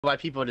why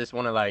people just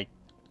want to like,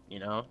 you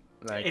know,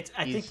 like.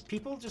 I think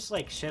people just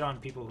like shit on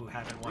people who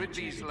haven't won a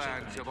championship.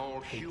 Lands of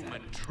all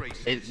human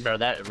traces. Bro,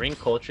 that ring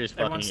culture is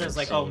fucking Everyone says insane,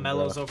 like, oh,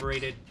 Melo's bro.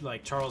 overrated,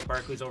 like Charles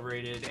Barkley's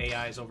overrated,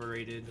 AI's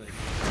overrated. Like,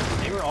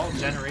 they were all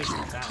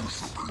generational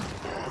talents.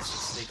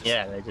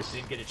 They just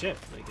didn't get a chip.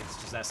 Like, it's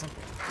just that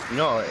simple.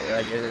 No,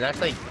 like that's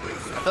like, I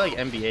feel like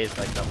NBA is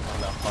like the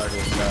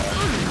hardest.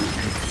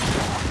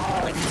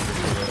 Like,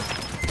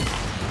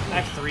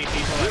 I have 3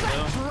 people at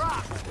blue.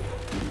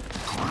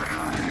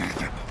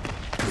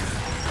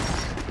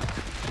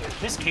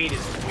 This Kate is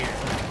weird.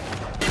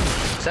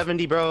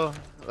 70, bro.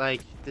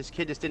 Like, this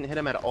kid just didn't hit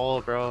him at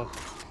all, bro.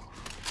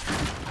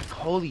 Like,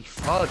 holy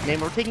fuck,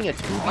 man. We're taking a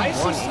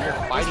 2v1 and you're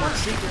fighting.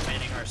 Secret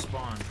manning our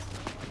spawn.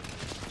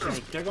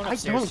 Like, they're going I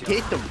upstairs. don't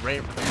get the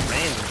random,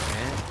 man.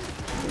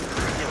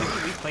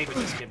 Yeah, we played with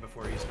this kid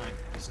before. He's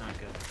not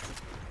good.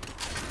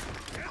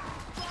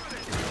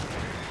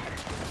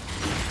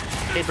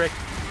 Hey, Brick.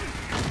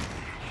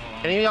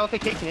 Can any of y'all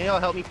take cake? Can any of y'all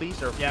help me,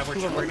 please? Or yeah, we're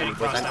getting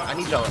crossed out. I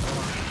need y'all.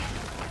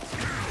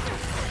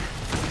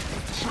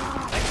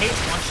 That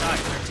Kate's one shot.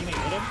 Can our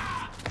teammate hit him?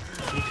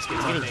 He just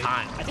gets getting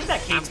time. I think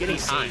that Kate's getting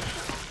time.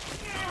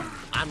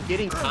 I'm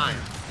getting time.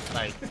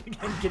 Like,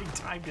 I'm getting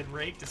timed and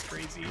raked is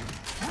crazy.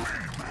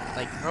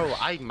 Like, bro,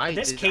 I might.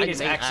 This Kate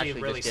is actually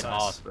really just get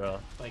sus. off, bro.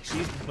 Like,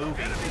 she's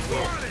moving.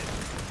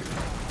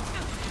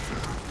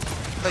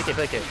 Play it,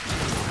 play it.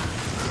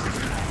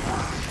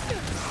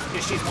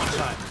 Yeah, she's one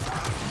shot.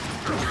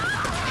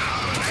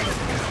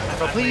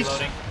 Bro, please.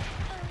 Reloading.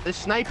 The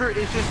sniper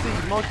is just the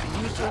most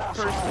useless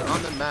person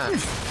on the map.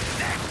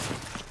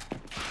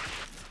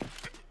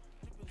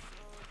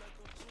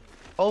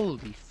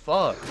 Holy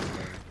fuck.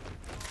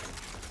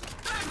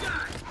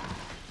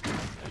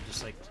 I'm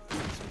just like,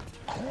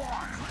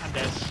 I'm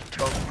dead.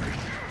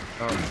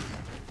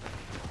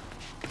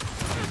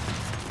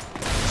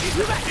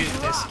 Dude,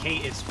 this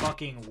Kate is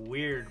fucking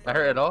weird, bro. I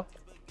hurt at all?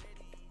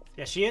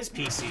 Yeah, she is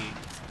PC.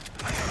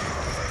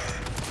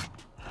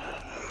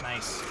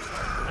 Nice.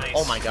 Nice.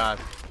 Oh my god.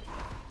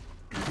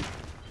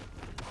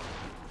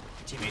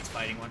 Teammates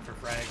fighting one for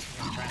frags.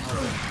 I'm gonna try and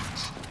hold it.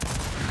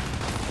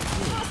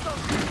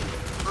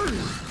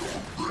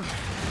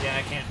 Yeah,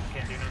 I can't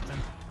do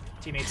nothing.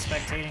 Teammates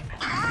spectating.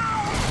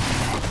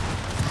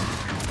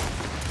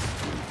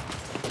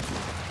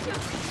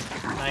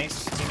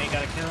 Nice. Teammate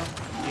got a kill.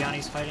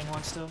 Gianni's fighting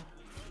one still.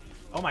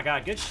 Oh my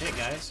god, good shit,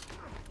 guys.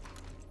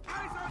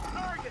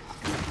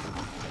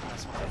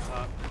 That's what I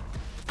thought.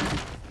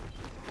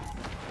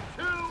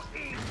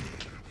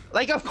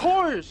 Like, of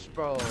course,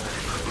 bro.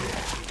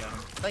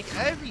 Like,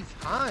 every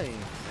time,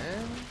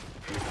 man.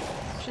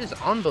 This shit is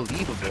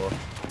unbelievable.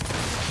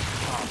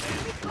 Oh, man.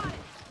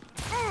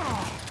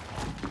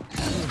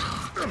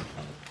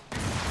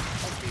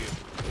 Fuck you.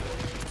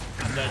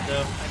 I'm dead,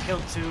 though. I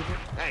killed 2.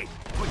 Hey,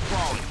 quit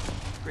crawling.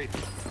 Great.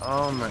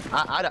 Oh my,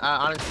 I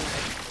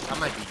honestly, I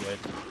might be good.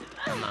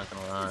 I'm not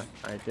gonna lie.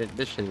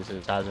 This shit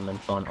just hasn't been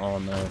fun all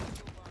night.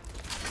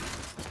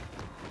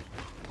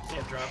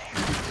 Yeah, drop.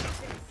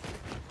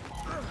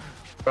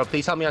 Bro,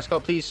 please help me on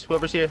scope, please.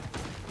 Whoever's here.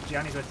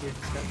 Gianni's with you.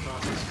 He's got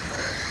crosses.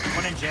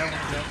 One in jail, one in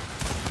jail.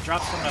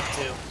 Drop's coming up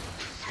too.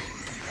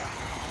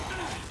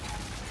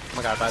 Oh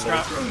my god, bye,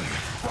 Drop.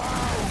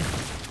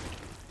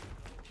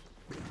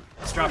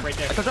 Let's drop right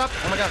there. I can drop.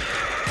 Oh my god.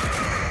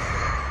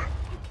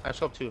 I have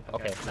scope too.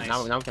 Okay, nice.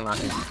 now we can lock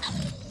in.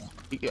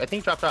 I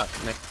think drop.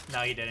 Next. No,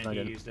 he didn't. No, he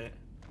didn't. used it.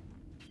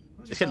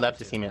 This kid left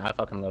his teammate. I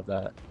fucking love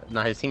that.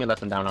 No, his teammate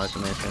left him down on his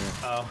teammate.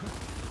 Oh.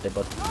 They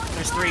both.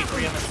 There's 3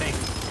 on this thing.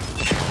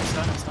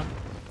 I'm stunned.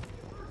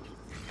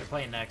 They're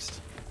playing next.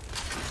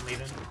 I'm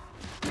leaving.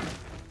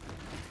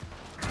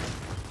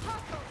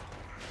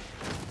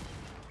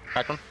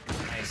 Crack one.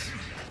 Nice.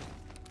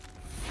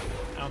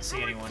 I don't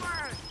see anyone.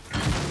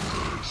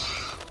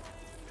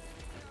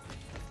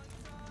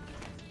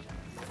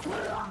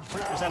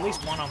 There's at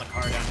least one on the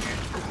car down here.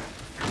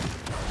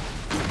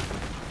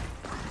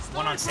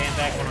 One on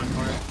sandbag, one on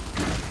car.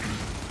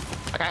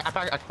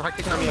 I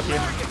practiced on me up here.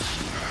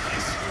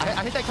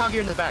 I hit that car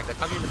gear in the back. That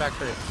car gear in the back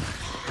first.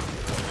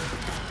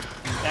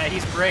 Yeah,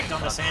 he's bricked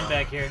on the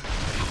sandbag here.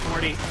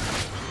 40.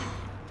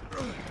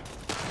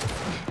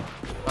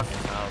 Fucking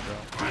hell, bro.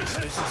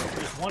 There's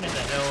one in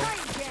the hill.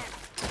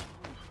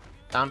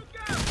 Down.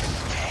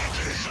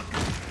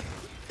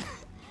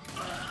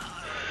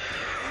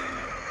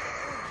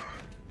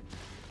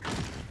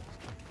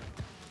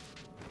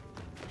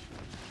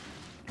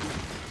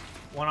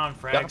 One on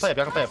frags. Y'all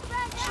can play up.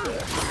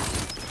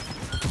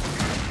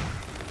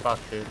 Fuck,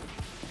 dude.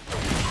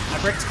 I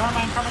bricked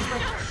Carmine's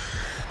bricked.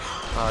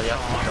 Oh, yeah.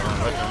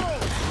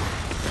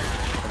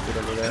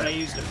 I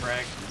used a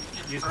frag.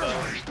 Use both.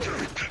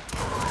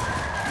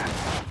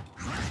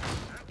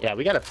 Yeah,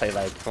 we gotta play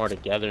like more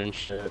together and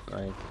shit.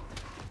 Like,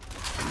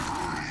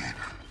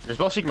 there's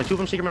both Sigma. 2 of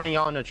them Sigma and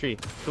y'all in the tree.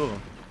 2 of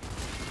them.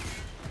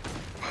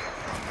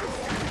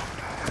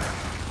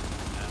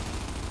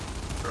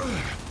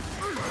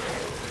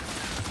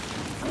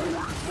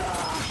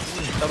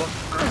 Double.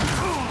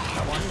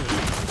 Got one.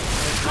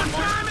 There's one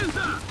more.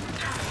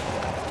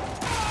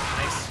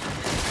 Nice.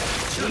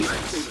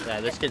 Jesus.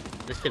 Yeah, this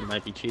kid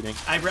might be cheating.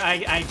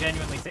 I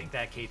genuinely think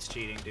that Kate's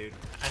cheating, dude.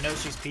 I know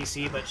she's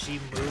PC, but she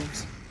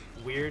moves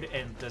weird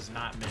and does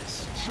not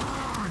miss.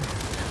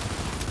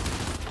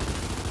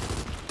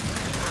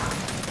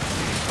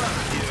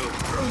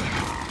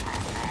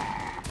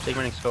 Take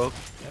running scope.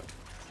 Yep.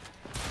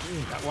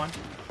 Got one.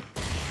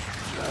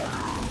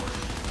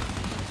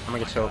 I'm gonna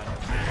get scope.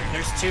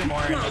 There's two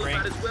more in the ring.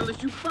 As well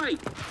as you fight.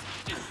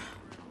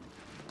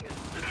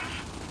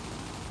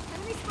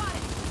 Enemy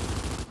spotted.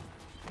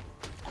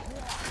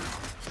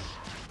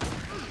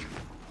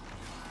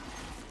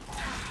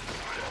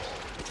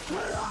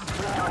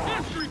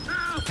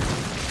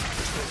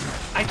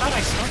 I thought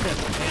I stunned him.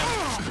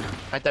 Damn.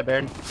 Fight that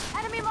Baron.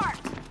 Enemy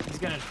marked. He's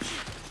gonna.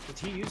 Did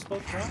he use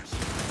both drops?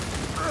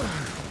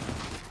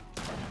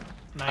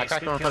 Nice.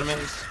 cracked one in front of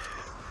me.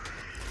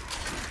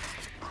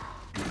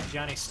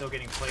 Gianni's still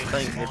getting played.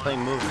 They're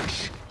playing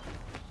moves.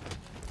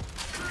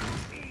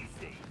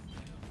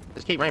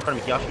 This Kate right in front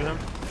of me. Can y'all shoot him?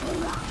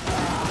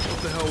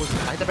 What the hell was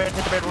that? Hit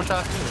the Baron one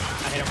shot.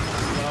 I hit him.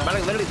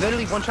 Well,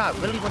 Literally one shot.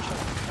 Literally one shot.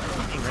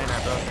 He ran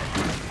that, bro.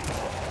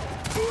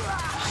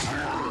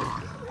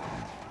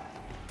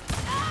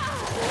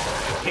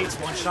 Kate's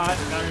one shot.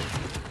 Got her.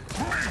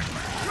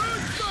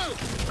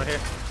 Right here.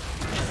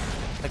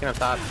 Taking up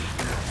top.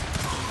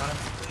 Got him.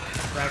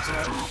 Frags it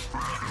up.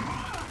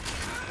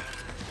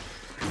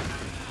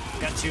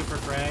 Got two for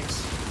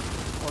frags.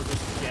 Or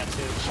just, yeah,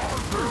 two.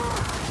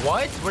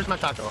 What? Where's my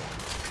shot go?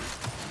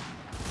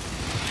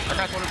 I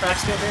cracked one in Frags front.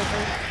 still there,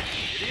 third?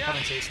 Come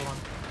and chase one.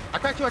 I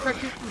cracked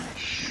two.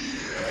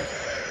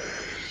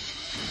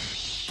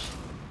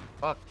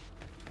 Fuck.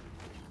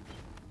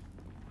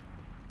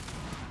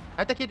 I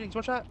had that kid. He's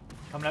one shot.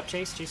 Coming up,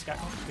 Chase. Chase got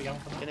one. We got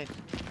one coming Get up.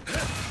 in.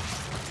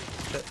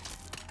 Shit.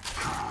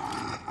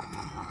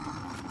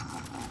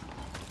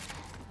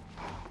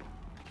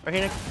 Right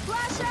here, Nick.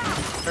 Flash out.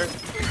 Hurt.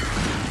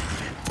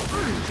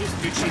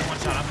 Dude, she's one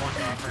shot. I'm one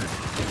off her.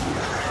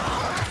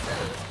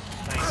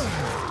 Nice.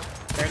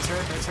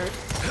 There's hurt.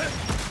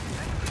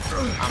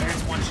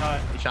 There's one shot.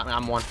 He shot me.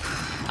 I'm one.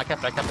 I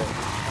kept it.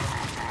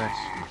 Nice.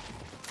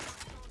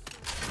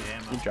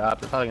 Yeah, He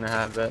dropped. They're probably gonna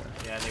have it.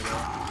 yeah, they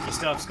will. You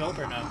still have scope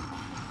or no?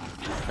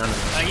 No.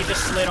 He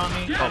just slid on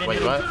me. I didn't wait,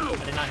 hit what? him.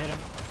 I did not hit him.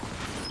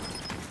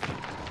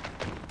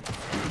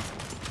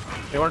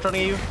 They weren't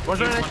running at you. One's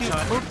running at One you.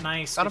 shot. Move.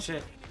 Nice. Got Good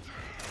shit.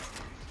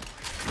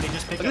 They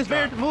just picked Look at up this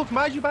bear. drop. Move.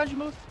 Behind you.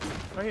 Move.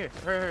 Right here.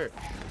 Hurt.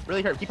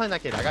 Really hurt. Keep playing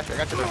that kid. I got you.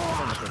 Bro.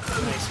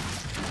 Nice.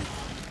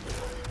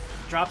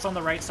 Drops on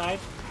the right side.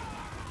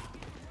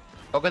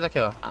 Oh, get that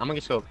kill. I'm gonna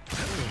get scope.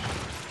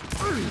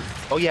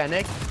 Oh yeah,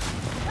 Nick.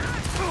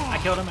 I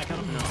killed him. No.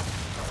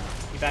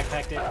 He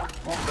backpacked it.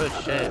 Good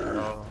shit,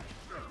 bro.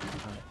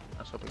 Alright,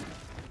 that's hoping.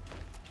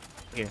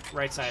 Here.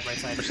 Right side.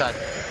 Which side?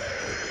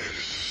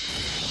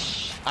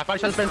 I probably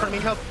should have been in front of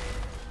me. Help.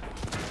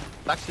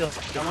 Back steal.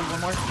 Got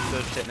one more.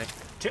 Good shit, Nick.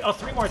 Two, oh,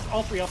 three more.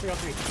 All three. I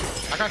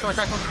cracked one.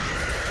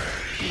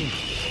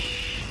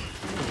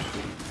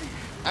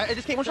 I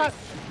just came one shot.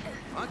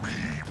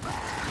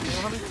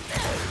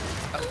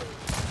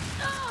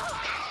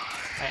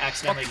 I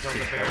accidentally killed the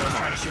bear. I was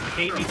trying to shoot the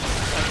Kate.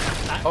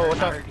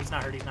 What's up? He's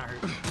not hurt.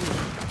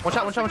 One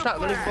shot.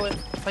 Literally bullet.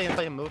 Play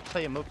him. Move.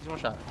 He's one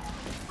shot.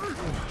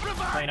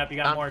 Playing up. You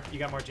got more.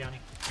 Gianni.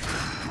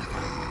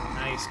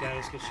 Nice,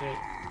 guys. Good shit.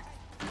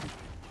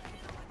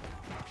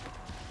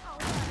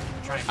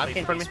 Try and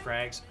play for these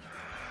frags.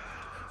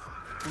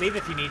 Leave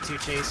if you need to,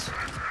 Chase.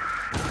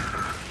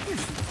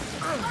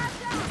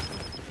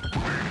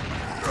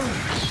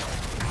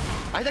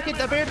 I had that kid,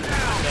 that bear.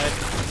 Dead.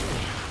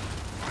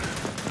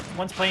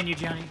 One's playing you,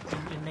 Gianni.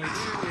 And Nate.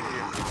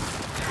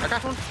 I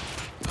got one.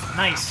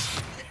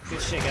 Nice.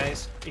 Good shit,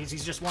 guys.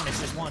 He's just one. It's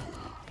just one.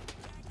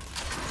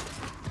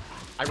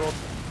 I rolled.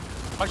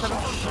 Nice.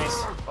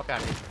 Fuck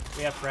out of here.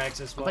 We have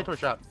frags as well. Play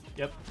towards drop.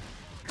 Yep.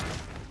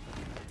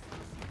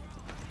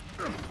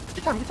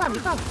 Good time.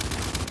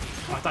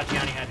 Oh, I thought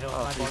Gianni had hill.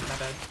 My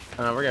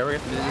bad. We're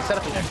good. Set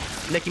up in there.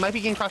 Nick, you might be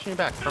getting crushed in your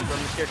back from the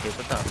staircase.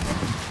 What's up?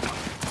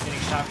 Getting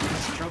shot from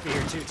this trophy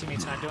here too.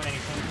 Teammate's not doing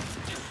anything.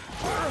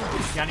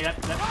 Gianni, that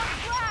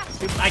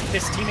dude,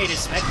 this teammate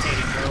is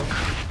spectating, bro.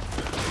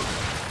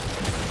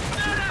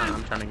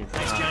 I'm trying to get.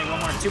 Nice, Gianni. One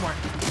more. Two more.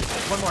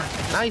 One more.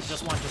 Nice.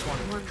 Just one.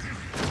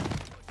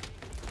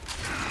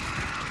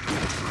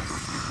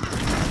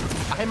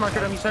 I hit marker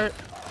him. He's hurt.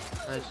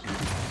 Nice.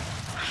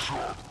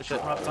 Good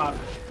shit. We're up top.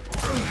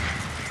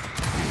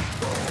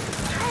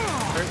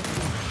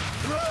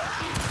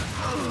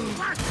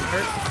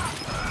 Hurt.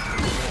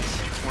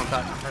 One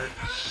top. Hurt.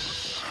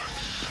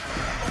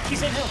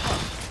 He's in hill.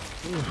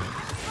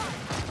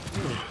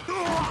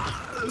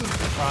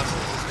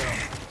 Crosses. Let's go.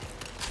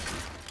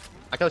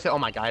 I can say, oh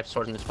my god, I have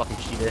swords in this fucking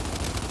cheater.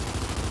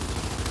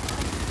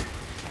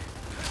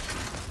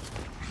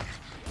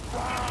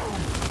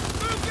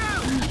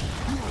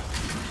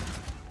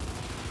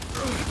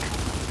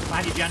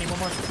 Behind you, Gianni. One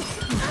more.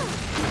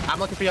 I'm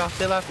looking for y'all.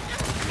 Stay left.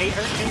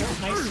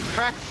 Hurt. Nice.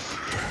 Crack.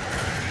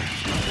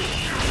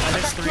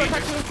 There's three.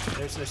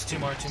 There's two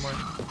more.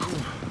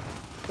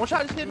 One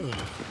shot, just hit.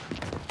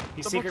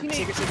 He's Double secret,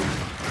 teammate.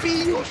 secret. Be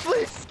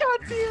useless. God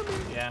damn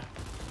it. Yeah.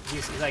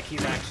 He's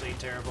actually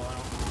terrible. I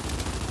don't...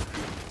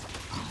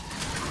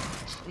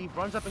 He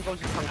runs up and goes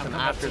to punch him coming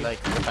up after to you.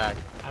 like the back.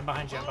 I'm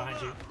behind you. I'm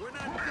behind you.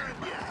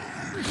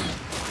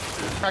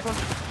 Crack one.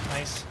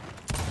 Nice.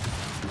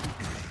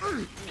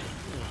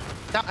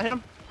 Down, I hit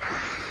him.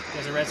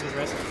 There's a res.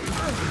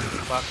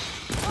 Fuck.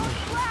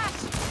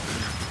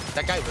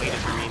 That guy waited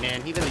for me,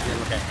 man. He really didn't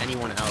look at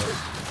anyone else.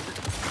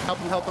 Help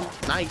him.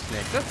 Nice,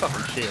 Nick. Good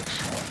fucking shit.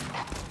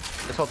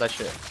 Let's hold that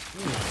shit.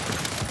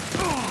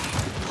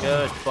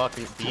 Good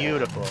fucking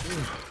beautiful.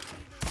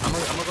 I'm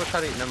gonna go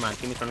try to. Never mind.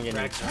 Teammate's trying to get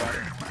me.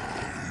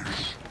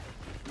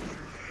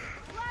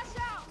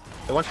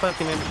 The one's playing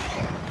teammate.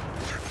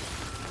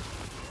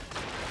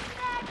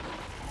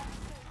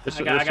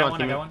 I got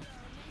one.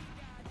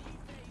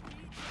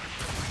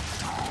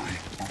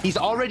 He's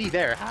already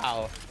there.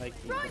 How? Like,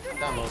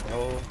 down low.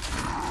 Oh.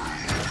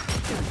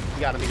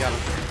 You got him.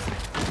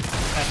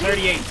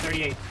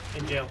 38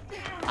 in jail.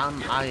 I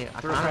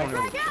don't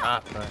really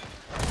shot, but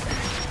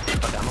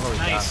okay, I'm gonna go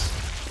Nice. shot.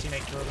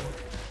 Teammate killed him.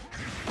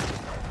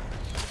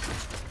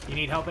 You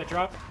need help at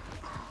drop?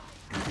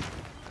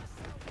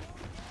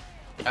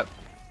 Yep.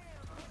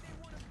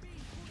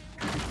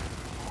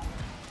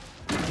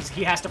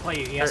 He has to play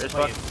you. He has to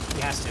play you.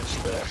 He has to.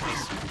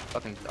 Nice.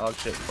 Fucking dog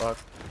shit. Fuck.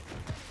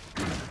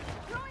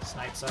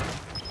 Snipes up.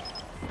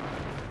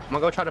 I'm gonna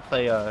go try to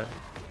play.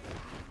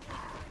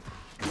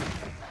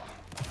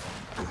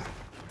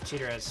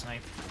 Cheater has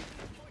snipe.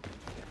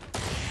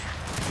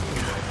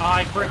 Oh,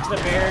 I bricked the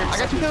bear. I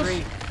got 2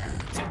 kills.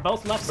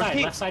 Both left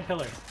side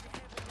pillar.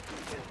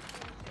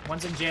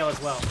 One's in jail as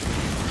well.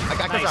 I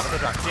got Nice.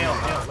 drop. Jail,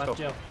 left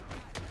jail.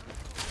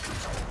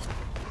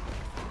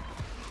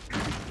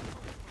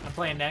 I'm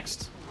playing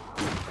next.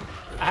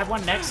 I have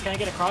one next. Can I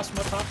get across from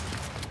up top?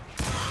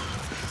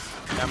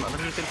 Yeah, I'm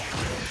gonna need to.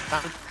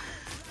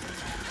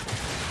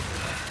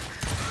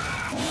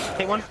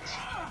 Take one.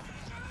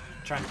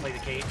 Trying to play the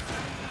Kate.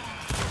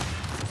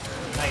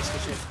 Nice,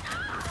 good shit.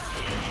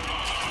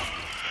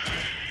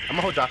 I'm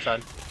gonna hold drop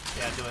side.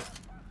 Yeah, do it.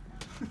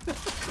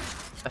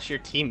 That's your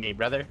teammate,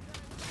 brother.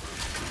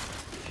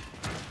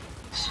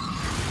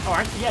 Oh,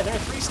 yeah, they're a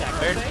 3-stack,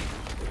 aren't they?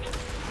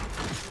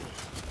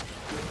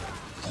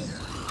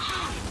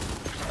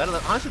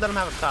 Honestly, let him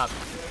have a top.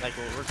 Like,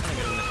 we're trying to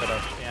get him to set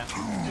up. Yeah.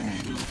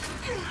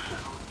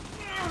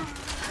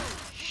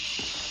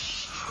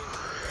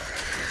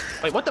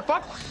 Wait, what the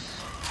fuck?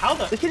 How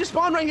the? This kid just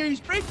spawned right here. He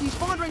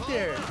spawned right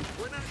there.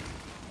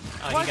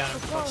 Oh, he What got him.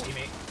 the Close fuck?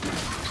 teammate.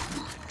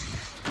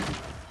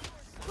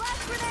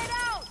 Blast grenade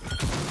out!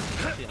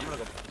 Yeah, I'm gonna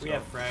go. We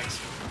have frags.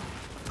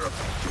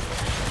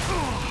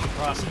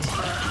 Crosses.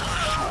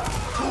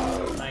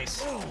 Nice.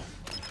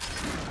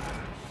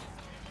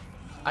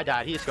 I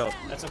died. He just scoped.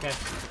 That's okay.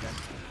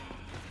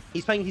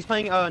 He's playing, no,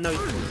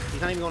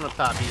 he's not even going up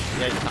top.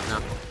 He's top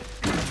now.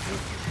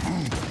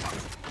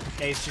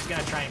 Okay, she's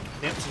gonna try and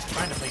dip. She's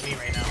trying to play me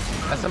right now.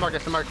 That's the mark.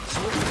 That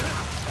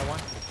one.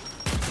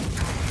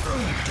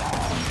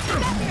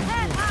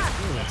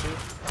 That two.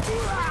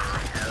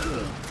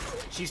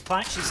 She's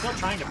still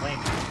trying to play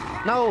me.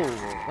 No,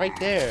 right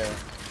there.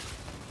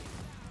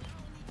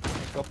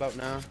 Scope out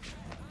now.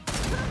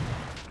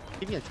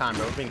 Give me a time,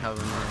 bro. We're being held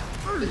in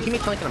there. The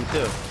teammate's flanking him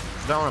too.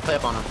 I don't want to play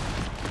up on him.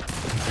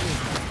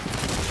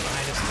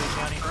 Behind us, too,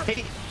 Johnny.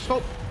 Hey,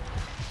 scope.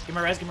 Give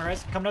me a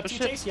res. Coming up to you,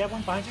 shit. Chase. You have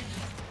one behind you.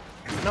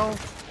 No.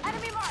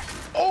 Enemy mark!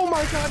 Oh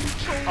my god, he's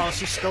so... Oh,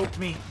 she scoped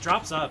me.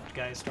 Drops up,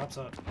 guys. Drops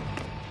up.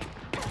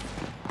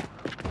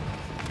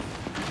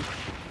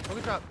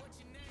 Okay, drop.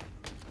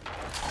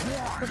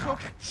 Let's go.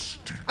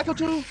 I killed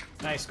 2.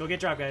 Nice. Go get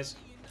drop, guys.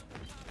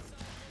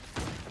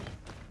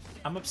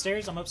 I'm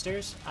upstairs. I'm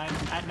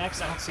at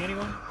next. I don't see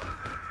anyone.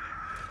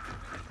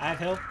 I have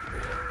hill.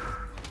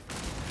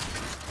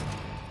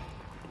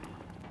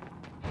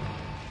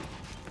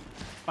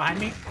 Behind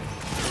me.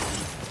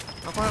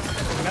 Got her.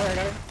 Got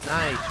her.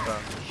 Nice, bro.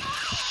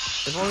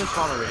 There's one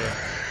spawn over here.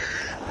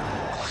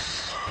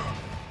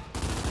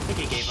 I think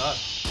he gave up.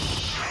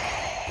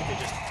 I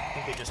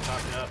think they just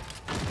talked it up.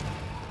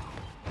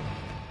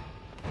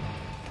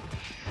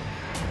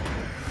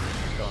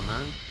 Let's go,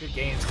 man. Good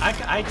games.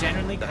 I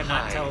genuinely could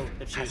not tell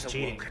if she was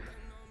cheating.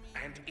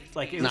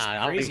 Like, it was Nah, I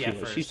don't crazy think at she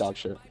first. was. She's dog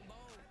shit.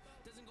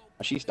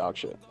 She's dog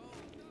shit.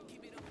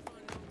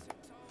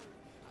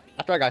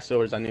 After I got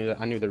silvers, I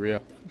knew the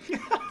real.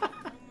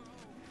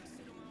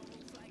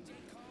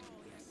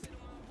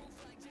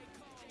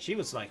 She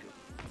was like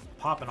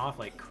popping off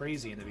like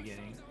crazy in the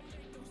beginning.